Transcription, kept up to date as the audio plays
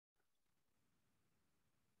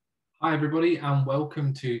Hi, everybody, and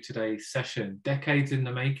welcome to today's session, Decades in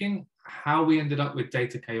the Making, how we ended up with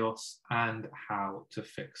data chaos and how to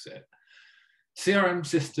fix it. CRM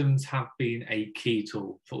systems have been a key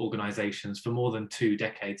tool for organizations for more than 2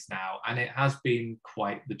 decades now, and it has been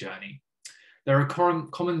quite the journey. There are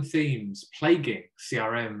common themes plaguing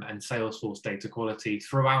CRM and Salesforce data quality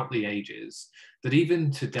throughout the ages that even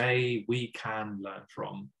today we can learn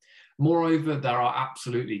from. Moreover, there are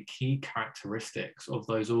absolutely key characteristics of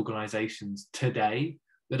those organizations today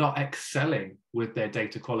that are excelling with their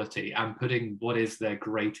data quality and putting what is their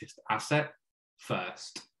greatest asset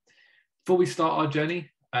first. Before we start our journey,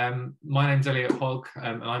 my name's Elliot Hogg,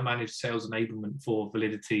 and I manage sales enablement for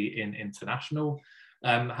Validity International.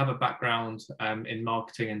 Have a background in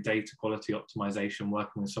marketing and data quality optimization,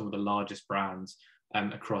 working with some of the largest brands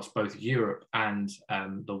across both Europe and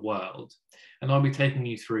the world. And I'll be taking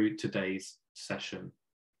you through today's session.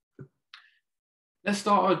 Let's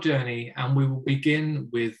start our journey, and we will begin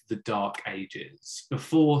with the dark ages,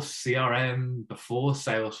 before CRM, before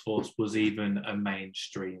Salesforce was even a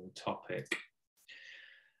mainstream topic.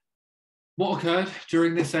 What occurred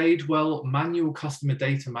during this age? Well, manual customer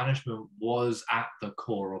data management was at the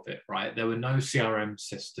core of it, right? There were no CRM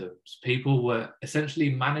systems. People were essentially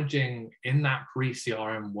managing in that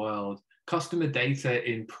pre-CRM world customer data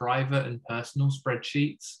in private and personal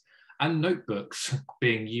spreadsheets and notebooks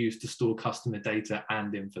being used to store customer data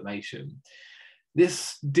and information.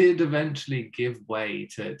 This did eventually give way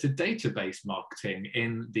to database marketing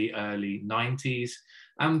in the early 90s.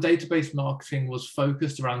 And database marketing was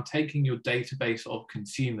focused around taking your database of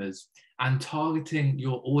consumers and targeting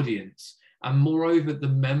your audience, and moreover, the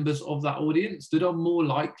members of that audience that are more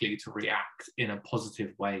likely to react in a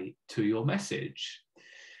positive way to your message.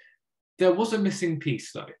 There was a missing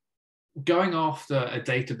piece though. Going after a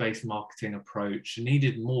database marketing approach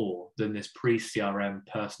needed more than this pre-CRM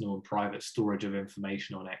personal and private storage of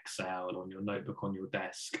information on Excel, on your notebook, on your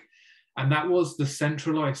desk. And that was the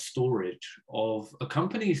centralized storage of a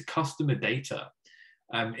company's customer data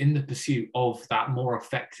in the pursuit of that more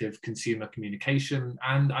effective consumer communication,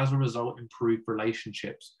 and as a result, improved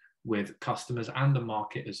relationships with customers and the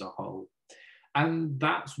market as a whole. And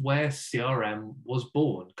that's where CRM was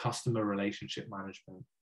born, customer relationship management.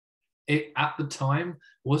 It, at the time,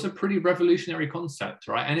 was a pretty revolutionary concept,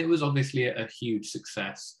 right? And it was obviously a huge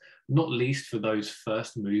success, not least for those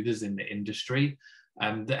first movers in the industry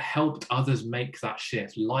that helped others make that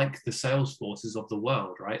shift, like the Salesforces of the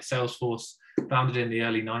world, right? Salesforce, founded in the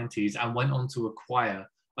early 90s and went on to acquire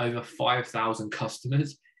over 5,000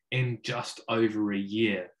 customers in just over a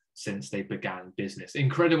year since they began business.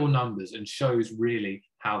 Incredible numbers, and shows really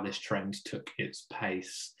how this trend took its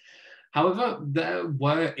pace. However, there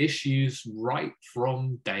were issues right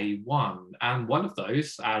from day one. And one of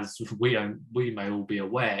those, as we may all be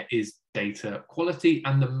aware, is data quality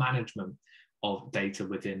and the management of data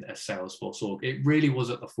within a Salesforce org. It really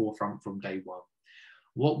was at the forefront from day one.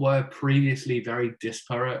 What were previously very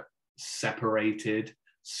disparate, separated,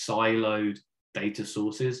 siloed data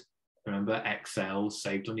sources, remember Excel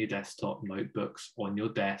saved on your desktop, notebooks on your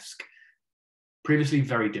desk, previously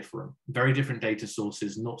very different data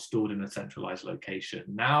sources, not stored in a centralized location.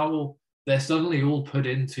 Now they're suddenly all put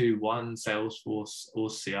into one Salesforce or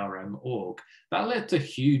CRM org. That led to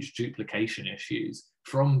huge duplication issues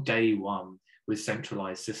from day one with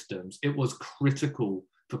centralized systems. It was critical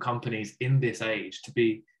for companies in this age to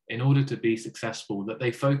be, in order to be successful, that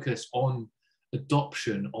they focus on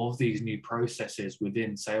adoption of these new processes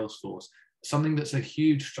within Salesforce, something that's a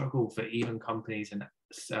huge struggle for even companies in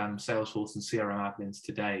Salesforce and CRM admins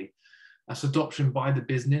today. That's adoption by the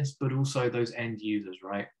business, but also those end users,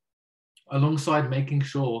 right? Alongside making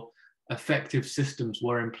sure effective systems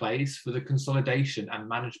were in place for the consolidation and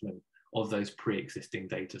management of those pre-existing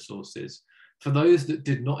data sources. For those that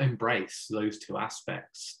did not embrace those two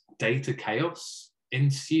aspects, data chaos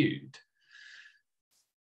ensued.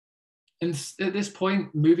 And at this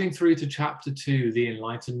point, moving through to chapter 2, the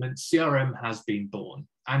Enlightenment, CRM has been born,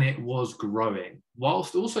 and it was growing,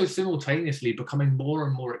 whilst also simultaneously becoming more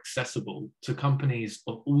and more accessible to companies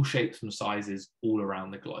of all shapes and sizes all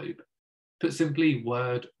around the globe. Put simply,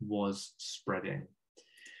 word was spreading.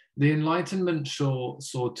 The Enlightenment saw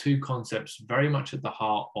two concepts very much at the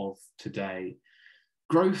heart of today.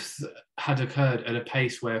 Growth had occurred at a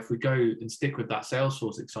pace where, if we go and stick with that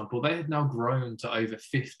Salesforce example, they had now grown to over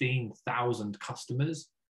 15,000 customers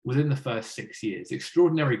within the first 6 years.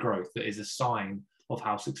 Extraordinary growth that is a sign of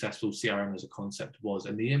how successful CRM as a concept was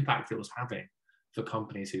and the impact it was having for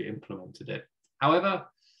companies who implemented it. However,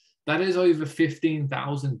 that is over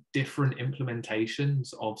 15,000 different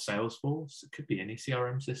implementations of Salesforce. It could be any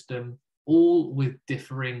CRM system, all with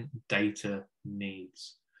differing data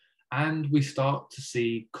needs. And we start to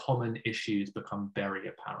see common issues become very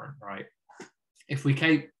apparent, right? If we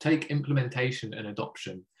take implementation and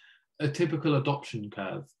adoption, a typical adoption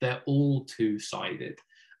curve, they're all two-sided.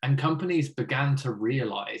 And companies began to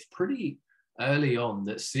realize pretty early on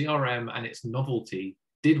that CRM and its novelty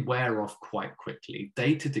did wear off quite quickly.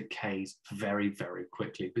 Data decays very, very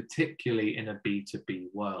quickly, particularly in a B2B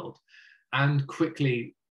world. And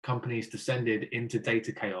quickly, companies descended into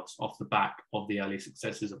data chaos off the back of the early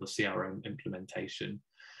successes of a CRM implementation,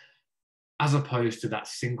 as opposed to that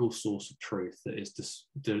single source of truth that is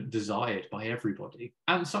desired by everybody.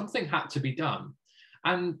 And something had to be done.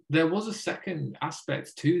 And there was a second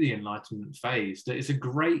aspect to the Enlightenment phase that is a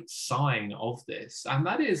great sign of this, and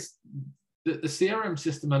that is that the CRM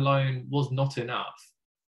system alone was not enough.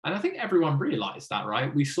 And I think everyone realized that,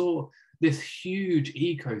 right? We saw this huge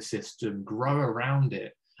ecosystem grow around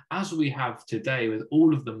it, as we have today, with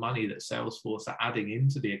all of the money that Salesforce are adding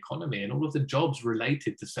into the economy and all of the jobs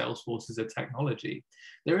related to Salesforce as a technology.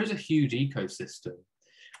 There is a huge ecosystem.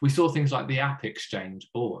 We saw things like the App Exchange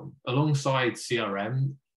born, alongside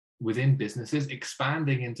CRM within businesses,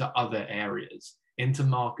 expanding into other areas, into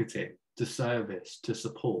marketing, to service, to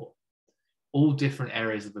support, all different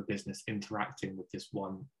areas of a business interacting with this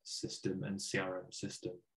one system and CRM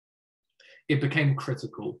system. It became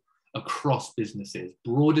critical across businesses.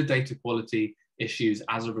 Broader data quality issues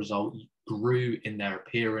as a result grew in their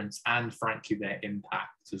appearance and frankly their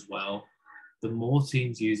impact as well. The more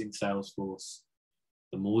teams using Salesforce,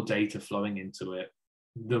 the more data flowing into it,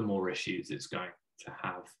 the more issues it's going to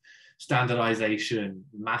have. Standardization,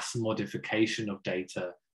 mass modification of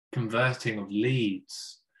data, converting of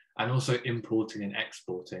leads, and also importing and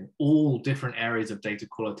exporting, all different areas of data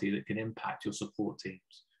quality that can impact your support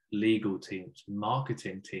teams, legal teams,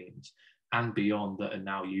 marketing teams, and beyond that are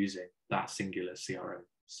now using that singular CRM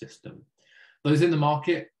system. Those in the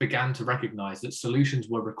market began to recognize that solutions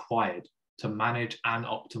were required to manage and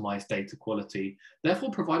optimize data quality,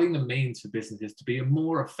 therefore providing the means for businesses to be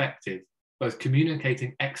more effective, both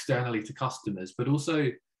communicating externally to customers, but also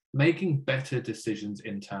making better decisions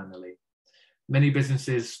internally. Many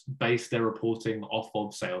businesses base their reporting off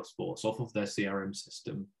of Salesforce, off of their CRM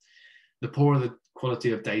system. The poorer the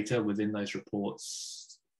quality of data within those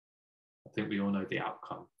reports, I think we all know the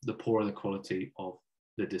outcome. The poorer the quality of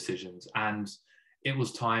the decisions. And it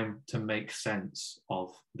was time to make sense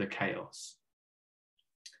of the chaos.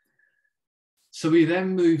 So we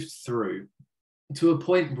then moved through to a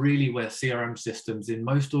point really where CRM systems in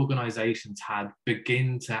most organizations had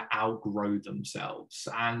begun to outgrow themselves.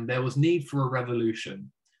 And there was need for a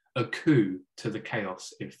revolution, a coup to the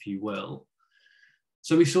chaos, if you will.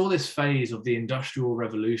 So we saw this phase of the Industrial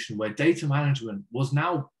Revolution where data management was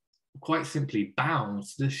now quite simply bound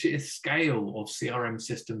to the sheer scale of CRM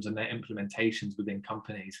systems and their implementations within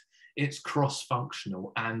companies. It's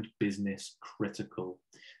cross-functional and business critical.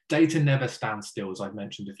 Data never stands still, as I've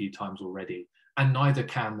mentioned a few times already, and neither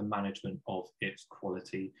can the management of its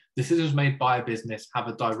quality. Decisions made by a business have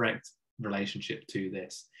a direct relationship to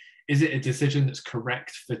this. Is it a decision that's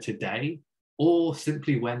correct for today, or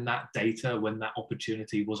simply when that data, when that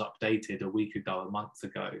opportunity was updated a week ago, a month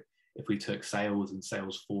ago, if we took sales and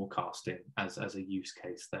sales forecasting as a use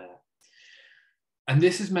case there? And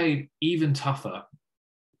this is made even tougher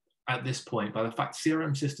at this point by the fact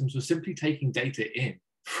CRM systems were simply taking data in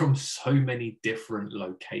from so many different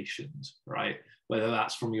locations, right? Whether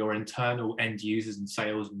that's from your internal end users and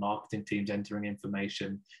sales and marketing teams entering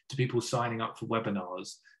information, to people signing up for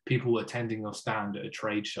webinars, people attending your stand at a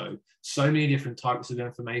trade show. So many different types of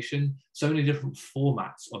information, so many different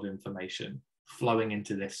formats of information flowing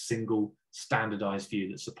into this single standardized view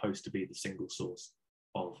that's supposed to be the single source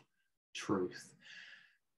of truth.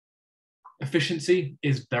 Efficiency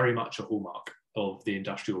is very much a hallmark of the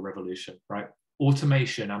Industrial Revolution, right?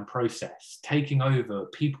 Automation and process, taking over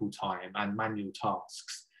people time and manual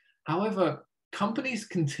tasks. However, companies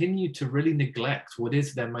continue to really neglect what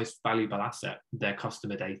is their most valuable asset, their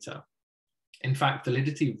customer data. In fact,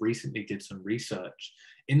 Validity recently did some research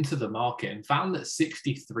into the market and found that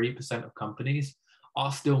 63% of companies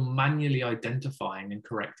are still manually identifying and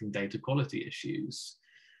correcting data quality issues.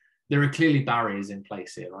 There are clearly barriers in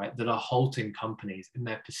place here, right, that are halting companies in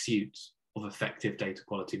their pursuit of effective data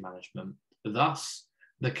quality management. Thus,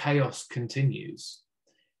 the chaos continues,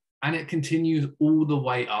 and it continues all the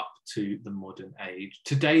way up to the modern age.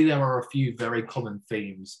 Today, there are a few very common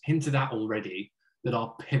themes hinted at already that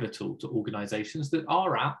are pivotal to organizations that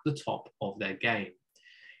are at the top of their game.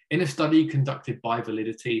 In a study conducted by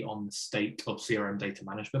Validity on the state of CRM data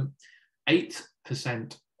management,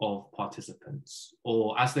 8% of participants,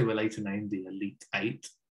 or as they were later named, the Elite Eight.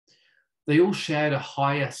 They all shared a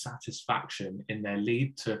higher satisfaction in their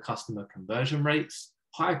lead to customer conversion rates,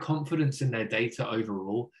 higher confidence in their data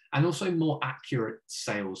overall, and also more accurate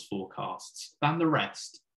sales forecasts than the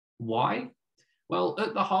rest. Why? Well,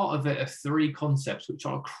 at the heart of it are three concepts which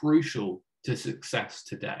are crucial to success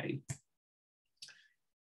today.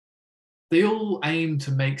 They all aim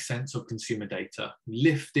to make sense of consumer data,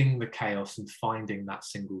 lifting the chaos and finding that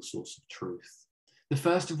single source of truth. The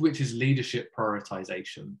first of which is leadership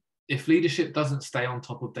prioritization. If leadership doesn't stay on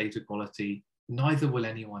top of data quality, neither will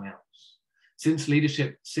anyone else. Since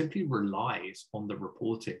leadership simply relies on the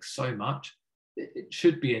reporting so much, it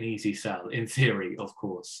should be an easy sell, in theory, of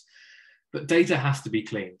course. But data has to be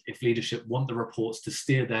cleaned if leadership want the reports to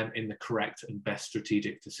steer them in the correct and best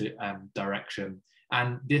strategic direction.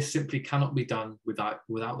 And this simply cannot be done without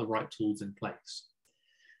the right tools in place.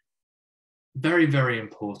 Very, very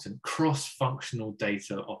important, cross-functional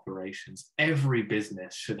data operations. Every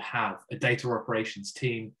business should have a data operations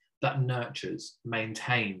team that nurtures,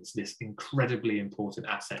 maintains this incredibly important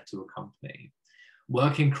asset to a company.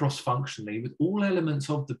 Working cross-functionally with all elements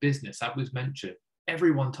of the business, that was mentioned.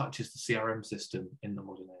 Everyone touches the CRM system in the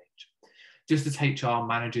modern age. Just as HR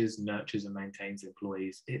manages, nurtures, and maintains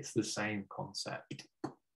employees, it's the same concept.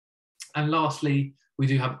 And lastly, we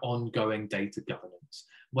do have ongoing data governance.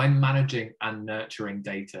 When managing and nurturing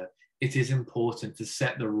data, it is important to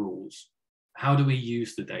set the rules. How do we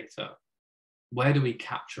use the data? Where do we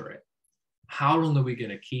capture it? How long are we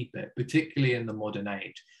going to keep it, particularly in the modern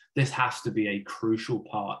age? This has to be a crucial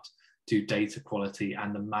part to data quality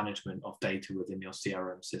and the management of data within your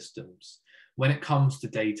CRM systems. When it comes to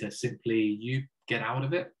data, simply you get out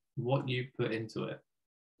of it what you put into it.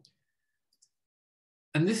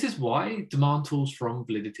 And this is why DemandTools from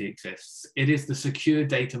Validity exists. It is the secure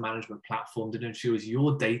data management platform that ensures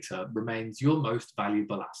your data remains your most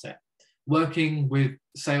valuable asset. Working with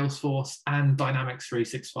Salesforce and Dynamics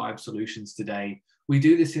 365 solutions today, we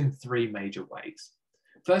do this in three major ways.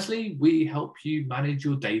 Firstly, we help you manage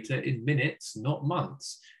your data in minutes, not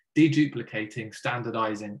months. Deduplicating,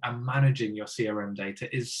 standardizing, and managing your CRM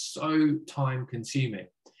data is so time consuming.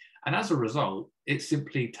 And as a result, it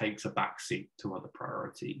simply takes a backseat to other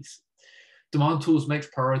priorities. DemandTools makes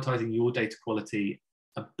prioritizing your data quality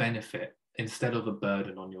a benefit instead of a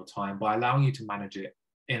burden on your time by allowing you to manage it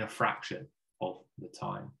in a fraction of the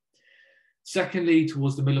time. Secondly,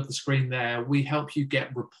 towards the middle of the screen there, we help you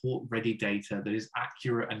get report-ready data that is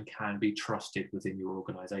accurate and can be trusted within your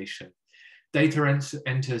organization. Data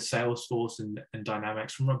enters Salesforce and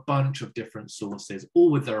Dynamics from a bunch of different sources,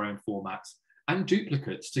 all with their own formats and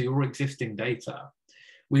duplicates to your existing data.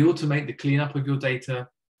 We automate the cleanup of your data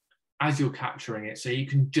as you're capturing it so you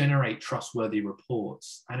can generate trustworthy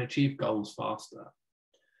reports and achieve goals faster.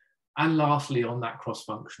 And lastly, on that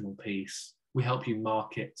cross-functional piece, we help you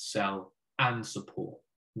market, sell, and support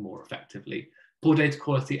more effectively. Poor data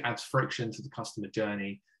quality adds friction to the customer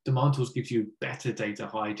journey. DemandTools gives you better data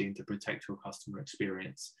hygiene to protect your customer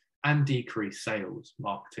experience and decrease sales,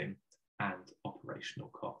 marketing, and operational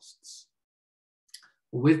costs.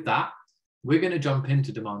 With that, we're going to jump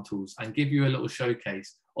into DemandTools and give you a little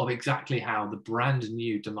showcase of exactly how the brand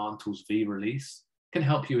new DemandTools V release can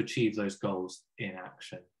help you achieve those goals in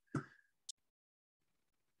action.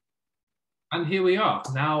 And here we are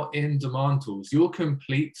now in DemandTools, your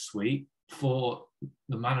complete suite for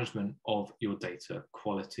the management of your data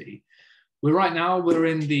quality. We're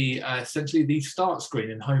in the essentially the start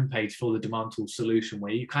screen and homepage for the DemandTools solution,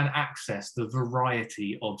 where you can access the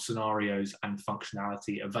variety of scenarios and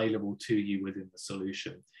functionality available to you within the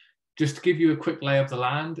solution. Just to give you a quick lay of the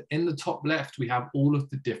land, in the top left, we have all of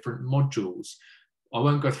the different modules. I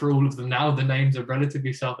won't go through all of them now. The names are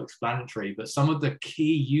relatively self-explanatory, but some of the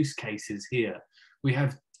key use cases here, we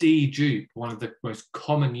have dedupe, one of the most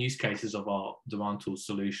common use cases of our DemandTools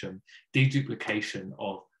solution, deduplication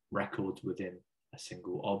of records within a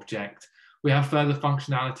single object. We have further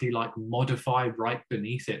functionality like modify right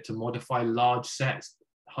beneath it to modify large sets,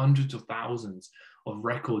 hundreds of thousands of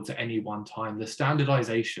records at any one time, the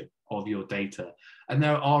standardization of your data. And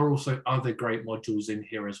there are also other great modules in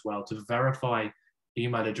here as well to verify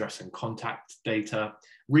email address and contact data,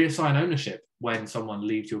 reassign ownership when someone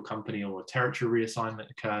leaves your company or a territory reassignment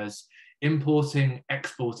occurs, importing,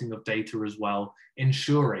 exporting of data as well,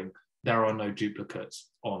 ensuring there are no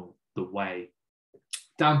duplicates on the way.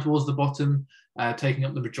 Down towards the bottom, taking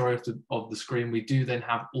up the majority of the screen, we do then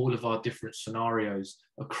have all of our different scenarios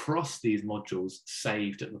across these modules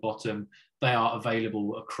saved at the bottom. They are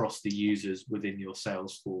available across the users within your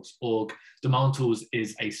Salesforce org. DemandTools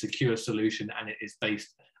is a secure solution and it is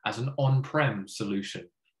based as an on-prem solution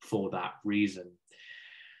for that reason.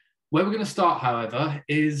 Where we're going to start, however,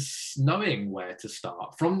 is knowing where to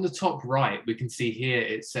start. From the top right, we can see here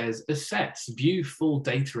it says assess, view full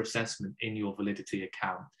data assessment in your Validity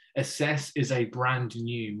account. Assess is a brand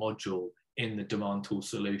new module in the DemandTools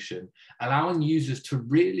solution, allowing users to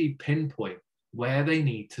really pinpoint where they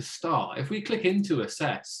need to start. If we click into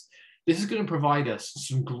assess, this is going to provide us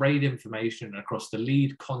some great information across the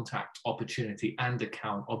lead, contact, opportunity, and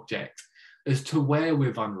account object as to where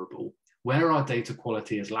we're vulnerable, where our data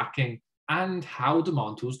quality is lacking, and how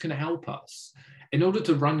DemandTools can help us. In order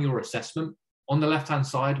to run your assessment, on the left-hand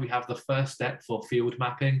side, we have the first step for field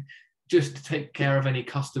mapping. Just to take care of any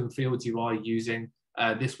custom fields you are using,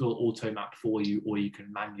 this will auto map for you, or you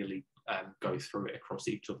can manually go through it across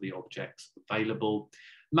each of the objects available.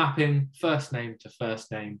 Mapping first name to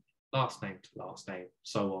first name, last name to last name,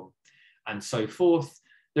 so on and so forth.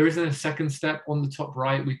 There is a second step on the top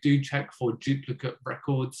right. We do check for duplicate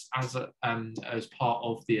records as part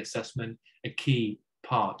of the assessment, a key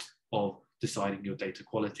part of deciding your data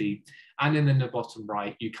quality. And then in the bottom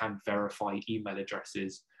right, you can verify email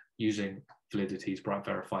addresses using Validity's Bright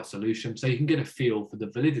Verify solution, so you can get a feel for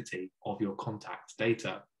the validity of your contact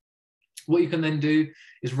data. What you can then do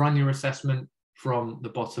is run your assessment from the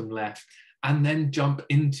bottom left and then jump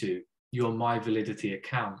into your My Validity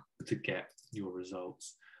account to get your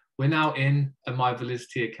results. We're now in a My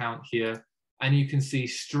Validity account here, and you can see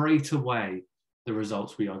straight away the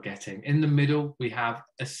results we are getting. In the middle, we have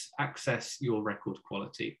access your record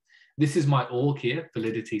quality. This is my org here,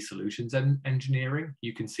 Validity Solutions Engineering.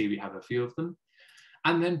 You can see we have a few of them.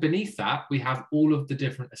 And then beneath that, we have all of the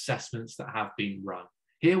different assessments that have been run.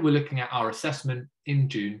 Here we're looking at our assessment in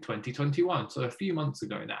June 2021, so a few months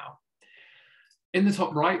ago now. In the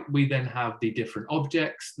top right, we then have the different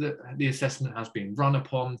objects that the assessment has been run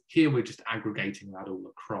upon. Here we're just aggregating that all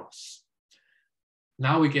across.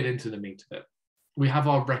 Now we get into the meat of it. We have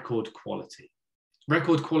our record quality.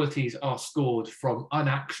 Record qualities are scored from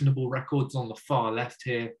unactionable records on the far left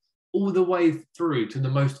here, all the way through to the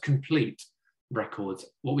most complete records,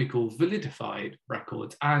 what we call validified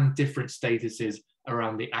records, and different statuses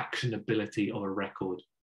around the actionability of a record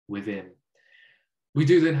within. We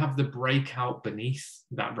do then have the breakout beneath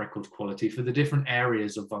that record quality for the different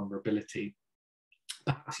areas of vulnerability.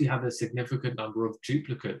 Perhaps you have a significant number of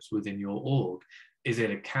duplicates within your org. Is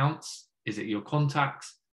it accounts? Is it your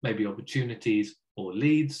contacts? Maybe opportunities or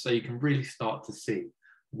leads? So you can really start to see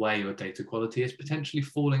where your data quality is potentially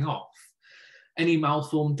falling off. Any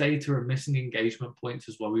malformed data and missing engagement points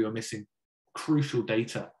as well. We are missing crucial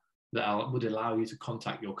data that would allow you to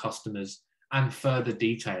contact your customers, and further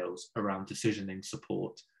details around decisioning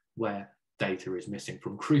support where data is missing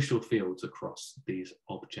from crucial fields across these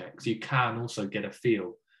objects. You can also get a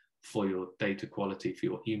feel for your data quality for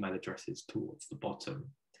your email addresses towards the bottom.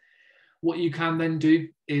 What you can then do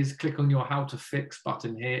is click on your How to Fix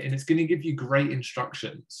button here, and it's going to give you great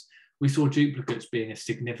instructions. We saw duplicates being a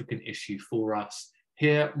significant issue for us.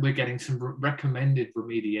 Here, we're getting some recommended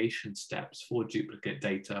remediation steps for duplicate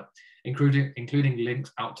data, including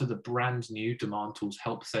links out to the brand new DemandTools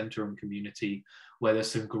Help Center and community, where there's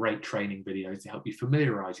some great training videos to help you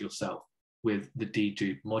familiarize yourself with the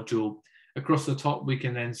dedupe module. Across the top, we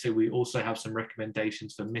can then see we also have some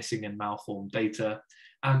recommendations for missing and malformed data,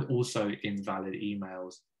 and also invalid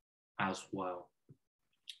emails as well.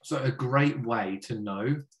 So a great way to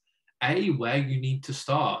know where you need to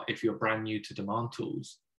start if you're brand new to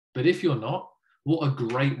DemandTools. But if you're not, what a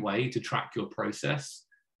great way to track your process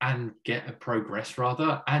and get a progress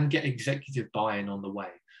rather, and get executive buy-in on the way.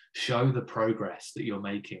 Show the progress that you're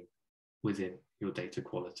making within your data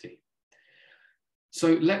quality.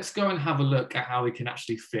 So let's go and have a look at how we can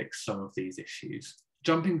actually fix some of these issues.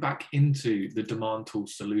 Jumping back into the DemandTools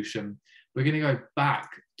solution, we're going to go back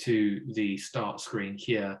to the start screen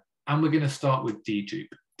here, and we're going to start with dedupe.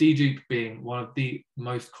 Dedupe being one of the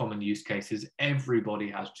most common use cases. Everybody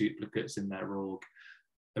has duplicates in their org,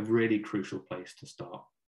 a really crucial place to start.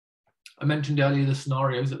 I mentioned earlier the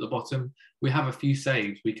scenarios at the bottom. We have a few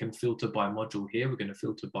saves. We can filter by module here. We're going to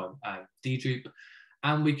filter by dedupe,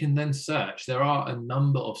 and we can then search. There are a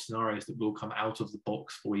number of scenarios that will come out of the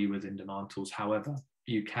box for you within DemandTools. However,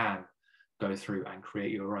 you can go through and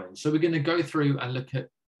create your own. So we're going to go through and look at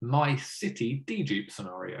my city dedupe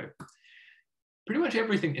scenario. Pretty much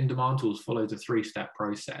everything in DemandTools follows a three-step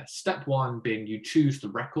process. Step one being you choose the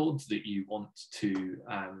records that you want to,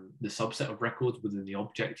 the subset of records within the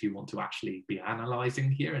object you want to actually be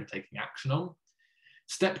analyzing here and taking action on.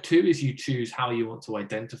 Step two is you choose how you want to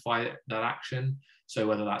identify that action. So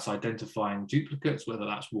whether that's identifying duplicates, whether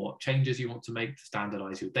that's what changes you want to make to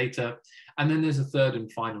standardize your data. And then there's a third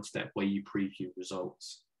and final step where you preview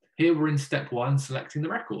results. Here we're in step 1, selecting the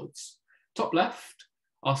records. Top left,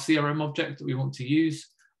 our CRM object that we want to use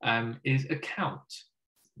is account.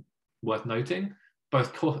 Worth noting,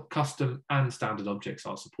 both custom and standard objects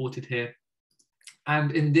are supported here.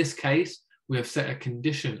 And in this case, we have set a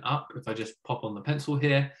condition up. If I just pop on the pencil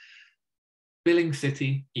here, billing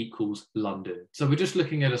city equals London. So we're just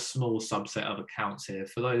looking at a small subset of accounts here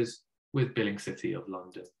for those with billing city of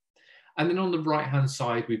London. And then on the right-hand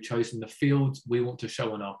side, we've chosen the fields we want to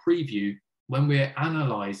show on our preview when we're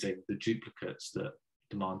analyzing the duplicates that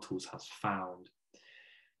DemandTools has found.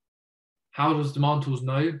 How does DemandTools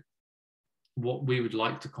know what we would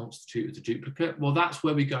like to constitute as a duplicate? Well, that's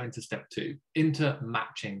where we go into step 2, into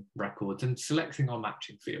matching records and selecting our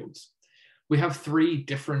matching fields. We have 3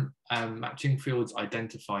 different matching fields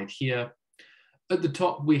identified here. At the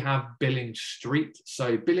top, we have billing street.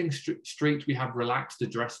 So billing street, we have relaxed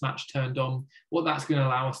address match turned on. What that's going to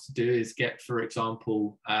allow us to do is get, for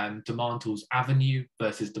example, DemandTools Avenue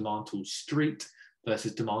versus DemandTools Street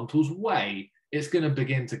versus DemandTools Way. It's going to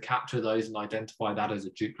begin to capture those and identify that as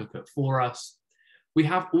a duplicate for us. We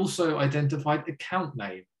have also identified account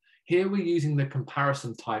name. Here we're using the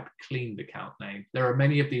comparison type cleaned account name. There are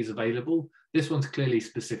many of these available. This one's clearly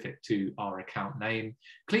specific to our account name.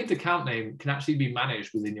 Cleaned account name can actually be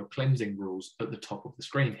managed within your cleansing rules at the top of the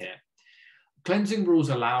screen here. Cleansing rules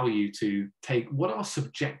allow you to take what are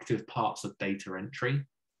subjective parts of data entry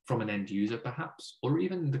from an end user perhaps, or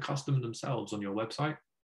even the customer themselves on your website,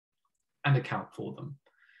 and account for them.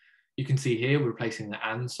 You can see here we're replacing the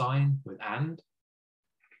and sign with and,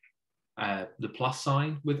 the plus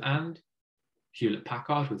sign with and,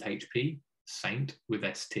 Hewlett-Packard with HP, Saint with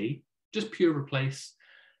ST, just pure replace.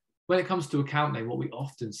 When it comes to account name, what we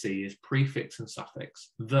often see is prefix and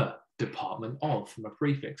suffix, the, department of, from a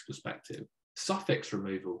prefix perspective, suffix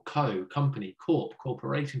removal, co, company, corp,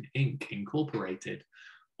 corporation, inc, incorporated,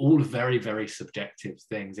 all very, very subjective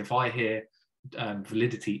things. If I hear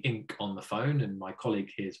Validity Inc. on the phone and my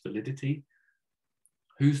colleague hears Validity,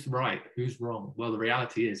 who's right, who's wrong? Well, the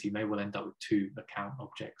reality is you may well end up with 2 account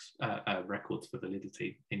objects, records for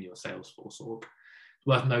Validity in your Salesforce org.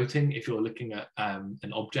 Worth noting, if you're looking at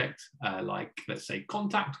an object like, let's say,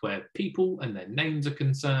 contact, where people and their names are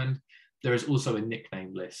concerned, there is also a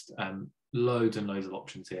nickname list, loads and loads of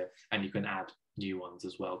options here, and you can add new ones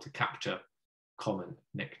as well to capture common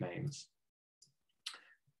nicknames.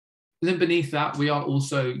 Then beneath that, we are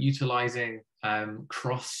also utilizing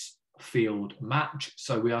cross-field match.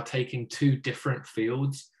 So we are taking 2 different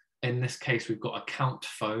fields. In this case, we've got account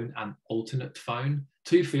phone and alternate phone,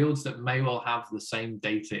 2 fields that may well have the same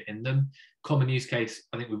data in them. Common use case,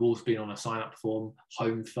 I think we've all been on a sign-up form,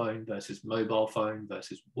 home phone versus mobile phone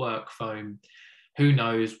versus work phone. Who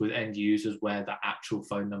knows with end users where the actual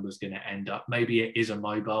phone number is going to end up. Maybe it is a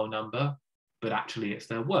mobile number, but actually it's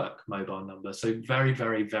their work mobile number. So very,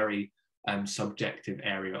 very, very subjective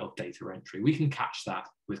area of data entry. We can catch that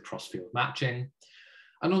with cross-field matching.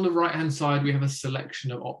 And on the right-hand side, we have a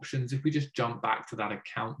selection of options. If we just jump back to that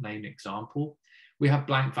account name example, we have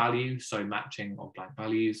blank values, so matching on blank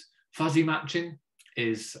values. Fuzzy matching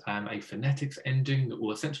is a phonetics engine that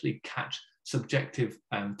will essentially catch subjective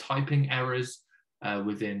typing errors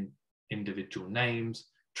within individual names.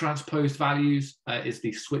 Transposed values is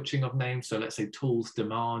the switching of names. So let's say tools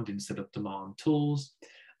demand instead of demand tools.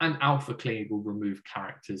 And alpha clean will remove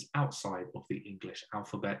characters outside of the English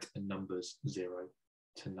alphabet and numbers 0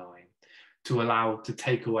 to 9 to allow to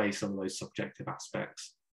take away some of those subjective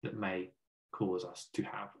aspects that may cause us to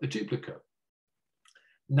have a duplicate.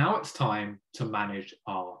 Now it's time to manage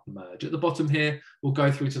our merge. At the bottom here, we'll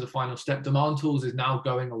go through to the final step. DemandTools is now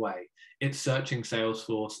going away. It's searching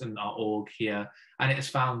Salesforce and our org here, and it has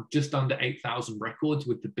found just under 8,000 records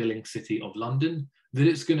with the billing city of London that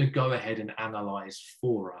it's going to go ahead and analyze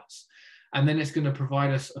for us. And then it's going to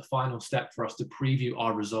provide us a final step for us to preview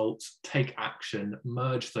our results, take action,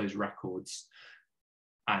 merge those records,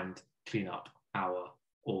 and clean up our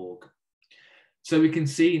org. So we can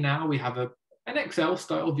see now we have an Excel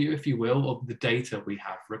style view, if you will, of the data we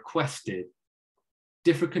have requested.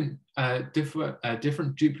 Different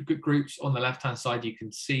duplicate groups on the left-hand side, you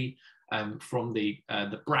can see from the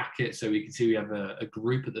bracket. So we can see we have a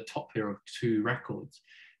group at the top here of 2 records,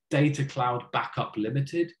 Data Cloud Backup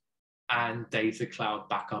Limited and Data Cloud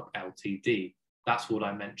Backup Ltd. That's what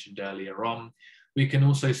I mentioned earlier on. We can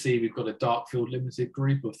also see we've got a Darkfield Limited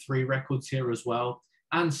group of 3 records here as well,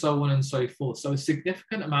 and so on and so forth. So a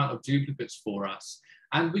significant amount of duplicates for us.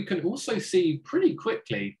 And we can also see pretty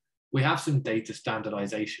quickly, we have some data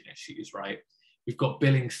standardization issues, right? We've got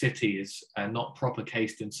billing cities not proper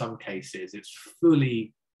cased in some cases. It's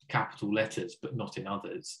fully capital letters, but not in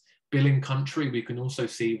others. billing country, we can also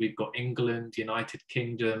see we've got England, United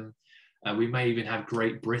Kingdom. We may even have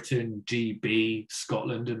Great Britain, GB,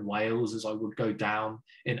 Scotland and Wales, as I would go down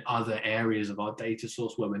in other areas of our data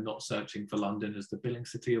source where we're not searching for London as the billing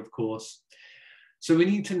city, of course. So we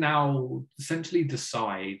need to now essentially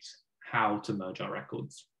decide how to merge our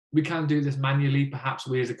records. We can do this manually. Perhaps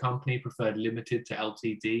we as a company preferred limited to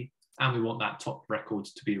LTD, and we want that top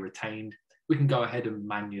records to be retained. We can go ahead and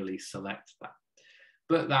manually select that,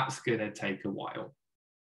 but that's going to take a while.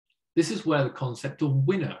 This is where the concept of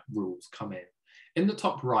winner rules come in. In the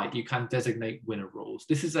top right, you can designate winner rules.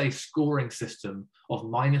 This is a scoring system of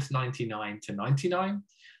 -99 to 99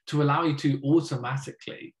 to allow you to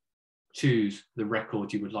automatically choose the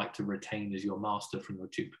record you would like to retain as your master from your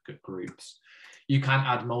duplicate groups. You can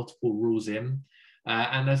add multiple rules in.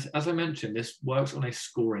 And as I mentioned, this works on a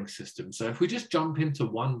scoring system. So if we just jump into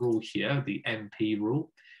one rule here, the MP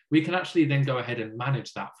rule, we can actually then go ahead and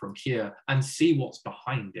manage that from here and see what's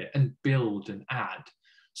behind it and build and add.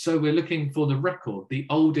 So we're looking for the record. The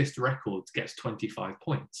oldest record gets 25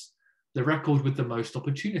 points. The record with the most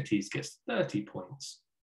opportunities gets 30 points.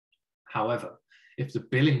 However, if the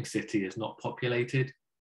billing city is not populated,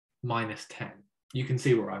 -10. You can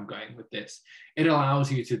see where I'm going with this. It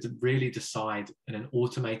allows you to really decide in an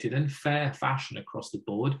automated and fair fashion across the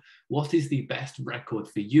board, what is the best record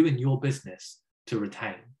for you and your business to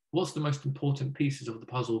retain? What's the most important pieces of the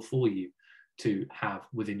puzzle for you to have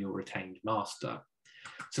within your retained master?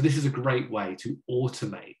 So this is a great way to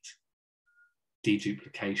automate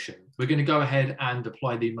deduplication. We're going to go ahead and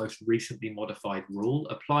apply the most recently modified rule,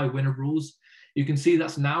 apply winner rules. You can see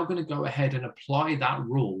that's now going to go ahead and apply that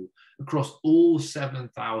rule across all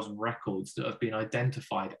 7,000 records that have been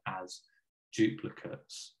identified as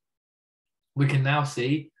duplicates. We can now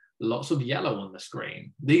see lots of yellow on the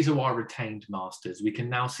screen. These are our retained masters. We can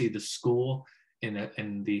now see the score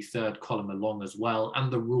in the third column along as well,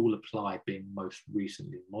 and the rule applied being most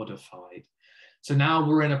recently modified. So now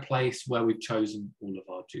we're in a place where we've chosen all of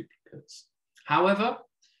our duplicates. However,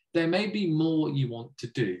 there may be more you want to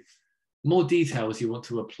do, more details you want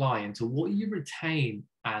to apply into what you retain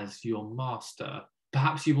as your master.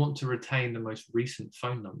 Perhaps you want to retain the most recent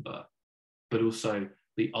phone number, but also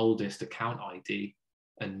the oldest account ID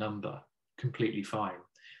and number. Completely fine.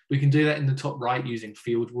 We can do that in the top right using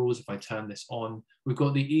field rules. If I turn this on, we've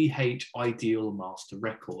got the EH ideal master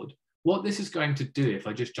record. What this is going to do, if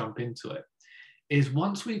I just jump into it, is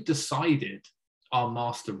once we've decided our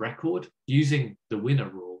master record using the winner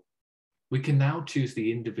rule, we can now choose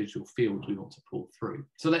the individual field we want to pull through.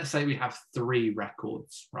 So let's say we have 3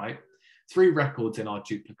 records, right? 3 records in our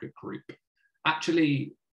duplicate group.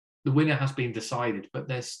 Actually, the winner has been decided, but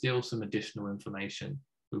there's still some additional information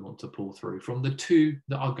we want to pull through from the 2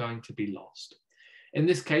 that are going to be lost. In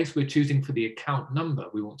this case, we're choosing for the account number.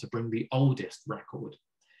 We want to bring the oldest record.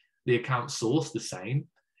 The account source, the same.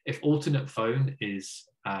 If alternate phone is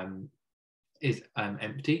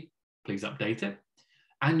empty, please update it.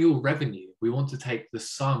 Annual revenue, we want to take the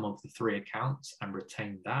sum of the 3 accounts and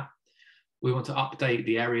retain that. We want to update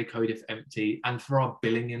the area code if empty. And for our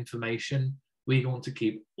billing information, we want to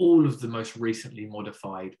keep all of the most recently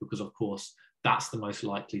modified because, of course, that's the most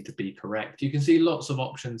likely to be correct. You can see lots of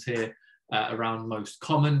options here around most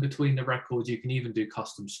common between the records. You can even do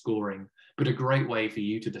custom scoring, but a great way for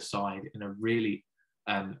you to decide in a really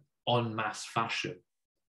en masse fashion,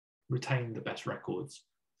 retain the best records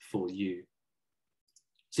for you.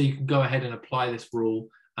 So you can go ahead and apply this rule,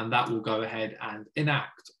 and that will go ahead and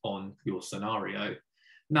enact on your scenario.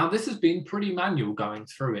 Now, this has been pretty manual going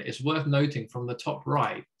through it. It's worth noting from the top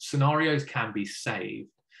right, scenarios can be saved.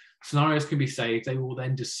 Scenarios can be saved. They will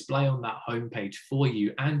then display on that homepage for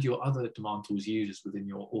you and your other DemandTools users within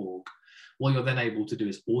your org. What you're then able to do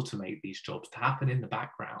is automate these jobs to happen in the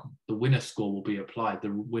background. The winner score will be applied,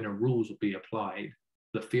 the winner rules will be applied,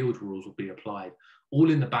 the field rules will be applied,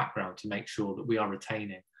 all in the background to make sure that we are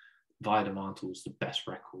retaining via DemandTools the best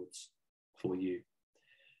records for you.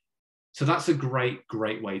 So that's a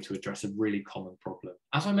great way to address a really common problem.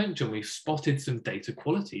 As I mentioned, we've spotted some data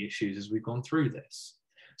quality issues as we've gone through this.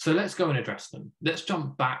 So let's go and address them. Let's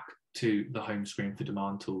jump back to the home screen for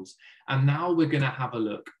DemandTools. And now we're going to have a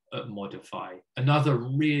look at Modify, another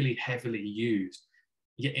really heavily used,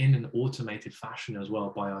 yet in an automated fashion as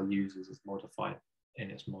well by our users, as Modify in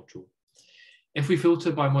its module. If we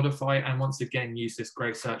filter by Modify and once again use this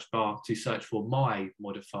great search bar to search for my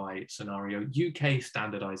Modify scenario, UK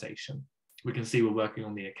standardization, we can see we're working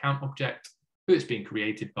on the account object, who it's been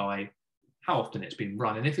created by, how often it's been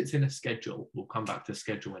run, and if it's in a schedule. We'll come back to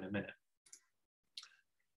schedule in a minute.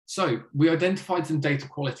 So we identified some data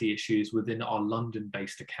quality issues within our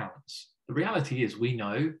London-based accounts. The reality is we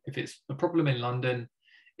know if it's a problem in London,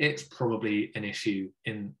 it's probably an issue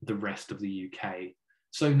in the rest of the UK.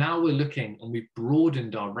 So now we're looking, and we've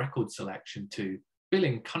broadened our record selection to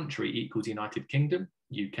billing country equals United Kingdom,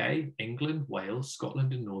 UK, England, Wales,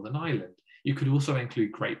 Scotland, and Northern Ireland. You could also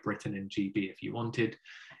include Great Britain and GB if you wanted.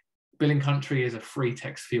 Billing country is a free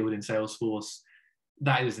text field in Salesforce.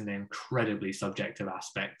 That is an incredibly subjective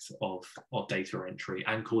aspect of data entry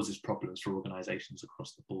and causes problems for organizations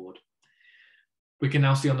across the board. We can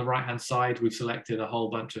now see on the right-hand side, we've selected a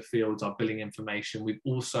whole bunch of fields, our billing information. We've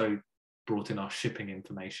also brought in our shipping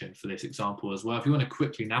information for this example as well. If you want to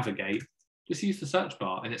quickly navigate, just use the search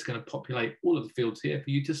bar and it's going to populate all of the fields here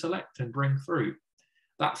for you to select and bring through.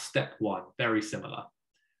 That's step one, very similar.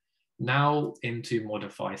 Now into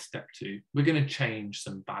modify step two. We're going to change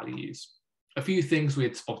some values. A few things we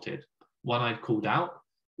had spotted. One I'd called out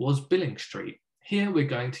was billing street. Here we're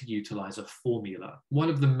going to utilize a formula, one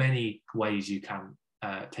of the many ways you can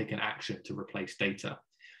take an action to replace data.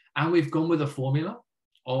 And we've gone with a formula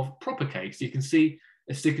of proper case. You can see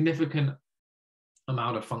a significant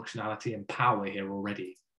amount of functionality and power here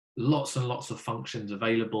already. Lots and lots of functions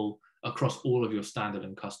available across all of your standard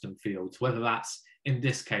and custom fields, whether that's, in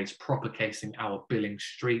this case, proper casing our billing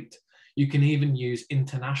street. You can even use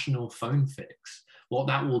international phone fix. What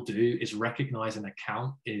that will do is recognize an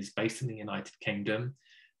account is based in the United Kingdom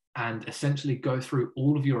and essentially go through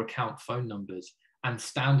all of your account phone numbers and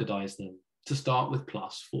standardize them to start with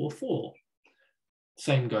 +44.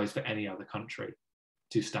 Same goes for any other country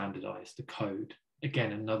to standardize the code.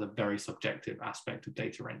 Again, another very subjective aspect of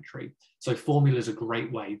data entry. So formula is a great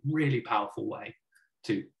way, really powerful way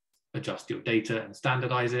to adjust your data and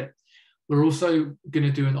standardize it. We're also going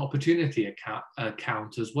to do an opportunity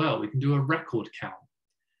count as well. We can do a record count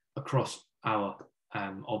across our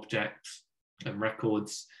objects and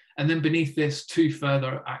records. And then beneath this, two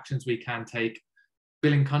further actions we can take.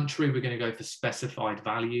 Billing country, we're going to go for specified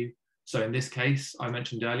value. So in this case, I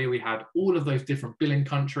mentioned earlier, we had all of those different billing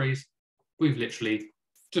countries. We've literally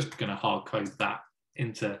just going to hard code that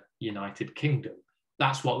into United Kingdom.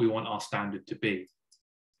 That's what we want our standard to be.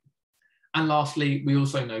 And lastly, we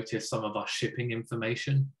also noticed some of our shipping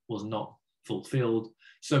information was not fulfilled.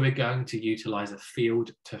 So we're going to utilize a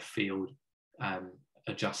field-to-field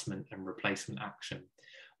adjustment and replacement action.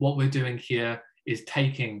 What we're doing here is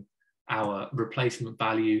taking our replacement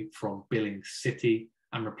value from billing city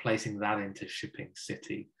and replacing that into shipping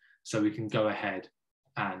city. So we can go ahead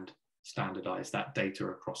and standardize that data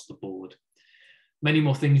across the board. Many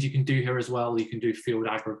more things you can do here as well. You can do field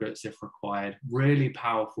aggregates if required. Really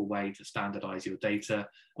powerful way to standardize your data.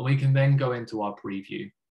 And we can then go into our preview.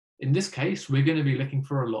 In this case, we're going to be looking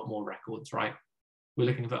for a lot more records, right? We're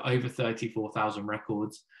looking for over 34,000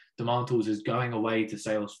 records. DemandTools is going away to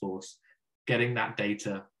Salesforce, getting that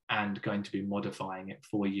data and going to be modifying it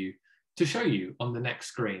for you to show you on the next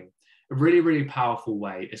screen. A really, really powerful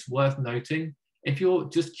way. It's worth noting, if you're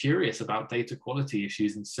just curious about data quality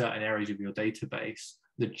issues in certain areas of your database,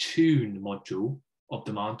 the tune module of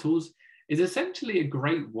DemandTools is essentially a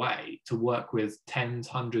great way to work with tens,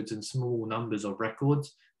 hundreds, and small numbers of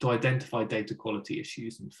records to identify data quality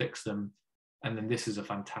issues and fix them. And then this is a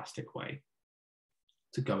fantastic way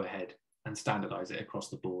to go ahead and standardize it across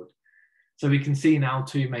the board. So we can see now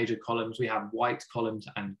two major columns. We have white columns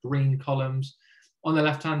and green columns. On the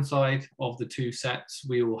left-hand side of the two sets,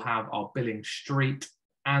 we will have our billing street,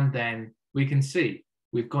 and then we can see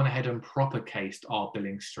we've gone ahead and proper cased our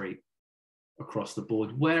billing street across the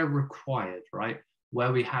board where required, right?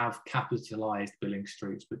 Where we have capitalized billing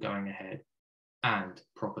streets, we're going ahead and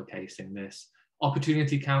proper casing this.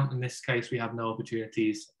 Opportunity count, in this case, we have no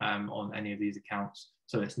opportunities on any of these accounts,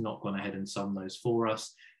 so it's not gone ahead and sum those for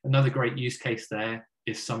us. Another great use case there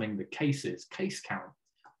is summing the cases, case count.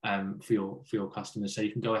 For your customers, so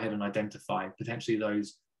you can go ahead and identify potentially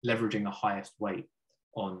those leveraging the highest weight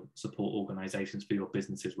on support organizations for your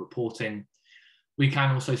business's reporting. We can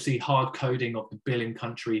also see hard coding of the billing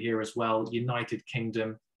country here as well. United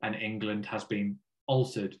Kingdom and England has been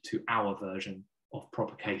altered to our version of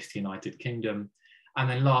proper cased United Kingdom. And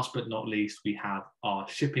then last but not least, we have our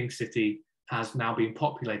shipping city has now been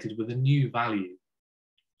populated with a new value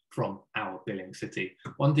from our billing city.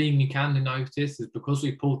 One thing you can notice is because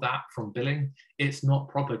we pulled that from billing, it's not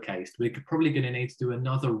proper cased. We're probably going to need to do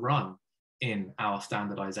another run in our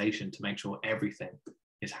standardization to make sure everything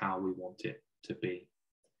is how we want it to be.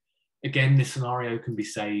 Again, this scenario can be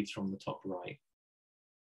saved from the top right.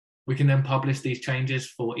 We can then publish these changes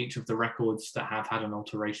for each of the records that have had an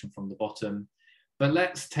alteration from the bottom. But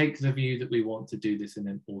let's take the view that we want to do this in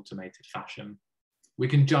an automated fashion. We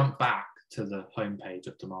can jump back to the homepage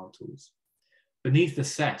of DemandTools. Beneath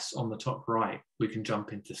Assess on the top right, we can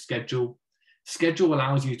jump into Schedule. Schedule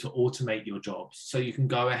allows you to automate your jobs, so you can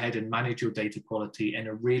go ahead and manage your data quality in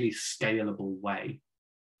a really scalable way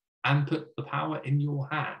and put the power in your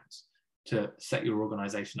hands to set your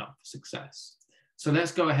organization up for success. So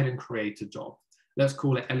let's go ahead and create a job. Let's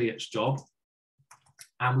call it Elliot's job.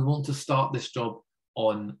 And we want to start this job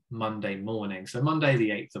on Monday morning. So Monday,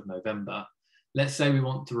 the 8th of November. Let's say we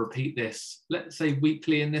want to repeat this, let's say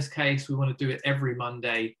weekly in this case. We want to do it every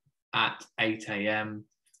Monday at 8 a.m.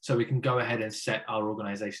 So we can go ahead and set our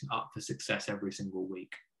organization up for success every single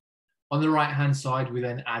week. On the right-hand side, we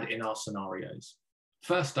then add in our scenarios.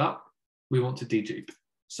 First up, we want to dedupe.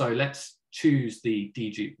 So let's choose the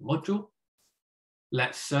dedupe module.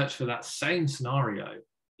 Let's search for that same scenario,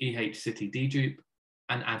 City dedupe,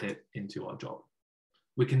 and add it into our job.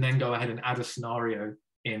 We can then go ahead and add a scenario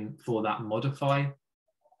in for that modify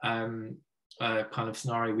kind of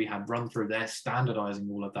scenario we had run through there, standardizing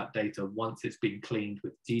all of that data once it's been cleaned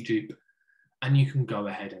with dedupe, and you can go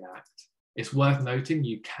ahead and act. It's worth noting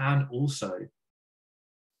you can also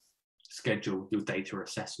schedule your data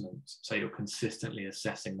assessments, so you're consistently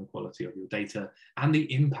assessing the quality of your data and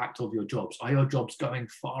the impact of your jobs. Are your jobs going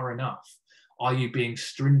far enough? Are you being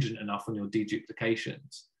stringent enough on your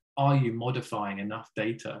deduplications? Are you modifying enough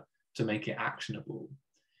data to make it actionable?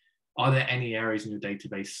 Are there any areas in your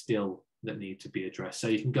database still that need to be addressed? So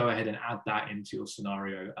you can go ahead and add that into your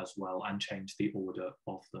scenario as well and change the order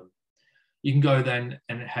of them. You can go then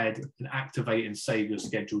and ahead and activate and save your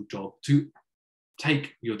scheduled job to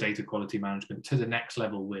take your data quality management to the next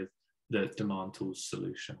level with the DemandTools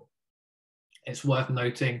solution. It's worth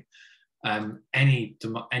noting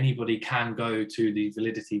anybody can go to the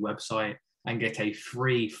Validity website and get a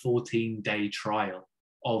free 14-day trial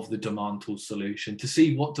of the DemandTools solution to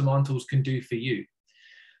see what DemandTools can do for you.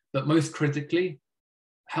 But most critically,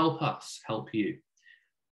 help us help you.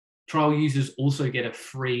 Trial users also get a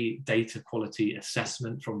free data quality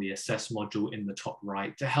assessment from the Assess module in the top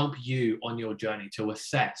right to help you on your journey to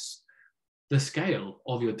assess the scale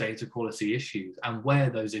of your data quality issues and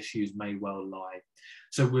where those issues may well lie.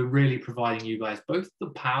 So we're really providing you guys both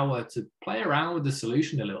the power to play around with the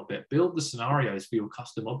solution a little bit, build the scenarios for your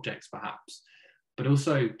custom objects perhaps, but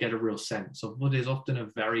also get a real sense of what is often a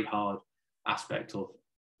very hard aspect of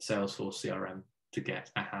Salesforce CRM to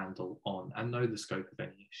get a handle on and know the scope of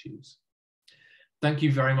any issues. Thank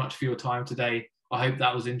you very much for your time today. I hope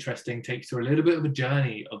that was interesting, takes you through a little bit of a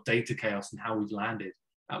journey of data chaos and how we've landed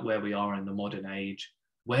at where we are in the modern age,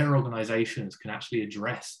 where organizations can actually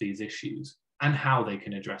address these issues and how they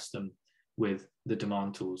can address them with the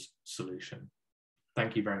DemandTools solution.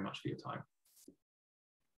 Thank you very much for your time.